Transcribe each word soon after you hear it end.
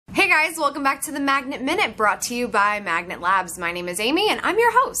guys, welcome back to the Magnet Minute, brought to you by Magnet Labs. My name is Amy and I'm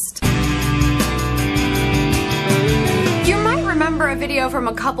your host. You might remember a video from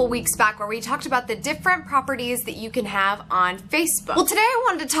a couple weeks back where we talked about the different properties that you can have on Facebook. Well, today I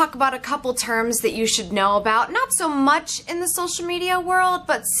wanted to talk about a couple terms that you should know about, not so much in the social media world,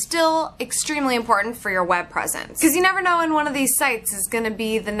 but still extremely important for your web presence. Because you never know when one of these sites is going to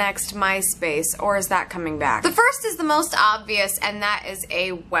be the next MySpace, or is that coming back? The first is the most obvious, and that is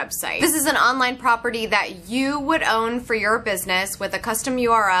a website. This is an online property that you would own for your business with a custom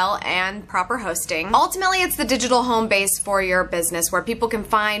URL and proper hosting. Ultimately, it's the digital home base for your business where people can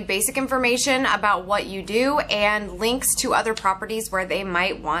find basic information about what you do and links to other properties where they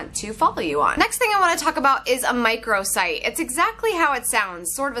might want to follow you on. Next thing I want to talk about is a microsite. It's exactly how it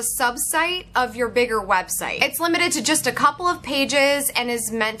sounds, sort of a sub-site of your bigger website. It's limited to just a couple of pages and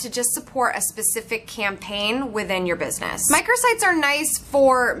is meant to just support a specific campaign within your business. Microsites are nice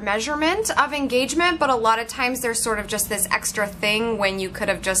for measurement of engagement, but a lot of times they're sort of just this extra thing when you could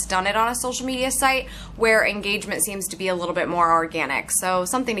have just done it on a social media site where engagement seems to be a little bit more organic, so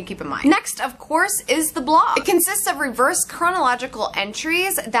something to keep in mind. Next, of course, is the blog. It consists of reverse chronological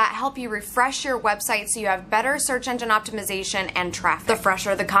entries that help you refresh your website so you have better search engine optimization and traffic. The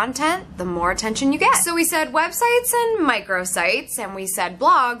fresher the content, the more attention you get. So we said websites and microsites, and we said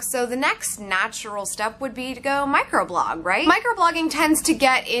blogs, so the next natural step would be to go microblog, right? Microblogging tends to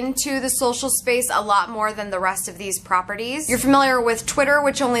get into the social space a lot more than the rest of these properties. You're familiar with Twitter,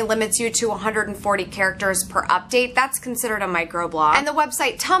 which only limits you to 140 characters per update. That's considered a microblog. And the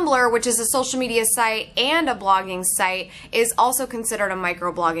website Tumblr, which is a social media site and a blogging site, is also considered a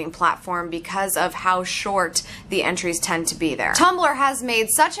microblogging platform because of how short the entries tend to be there. Tumblr has made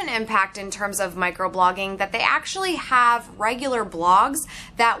such an impact in terms of microblogging that they actually have regular blogs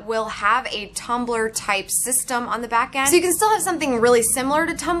that will have a Tumblr type system on the back end. So you can still have something really similar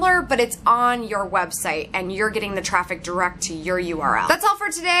to Tumblr, but it's on your website and you're getting the traffic direct to your URL. That's all for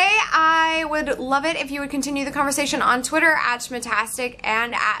today. I would love it if you would continue the conversation on Twitter at Schmatastic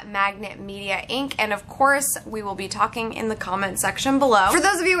and at Magnet Media Inc. And of course, we will be talking in the comment section below. For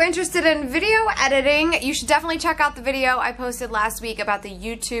those of you interested in video editing, you should definitely check out the video I posted last week about the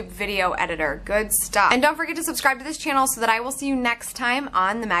YouTube video editor. Good stuff. And don't forget to subscribe to this channel so that I will see you next time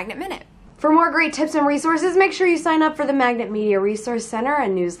on the Magnet Minute. For more great tips and resources, make sure you sign up for the Magnet Media Resource Center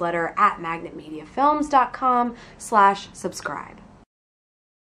and newsletter at magnetmediafilms.com/subscribe.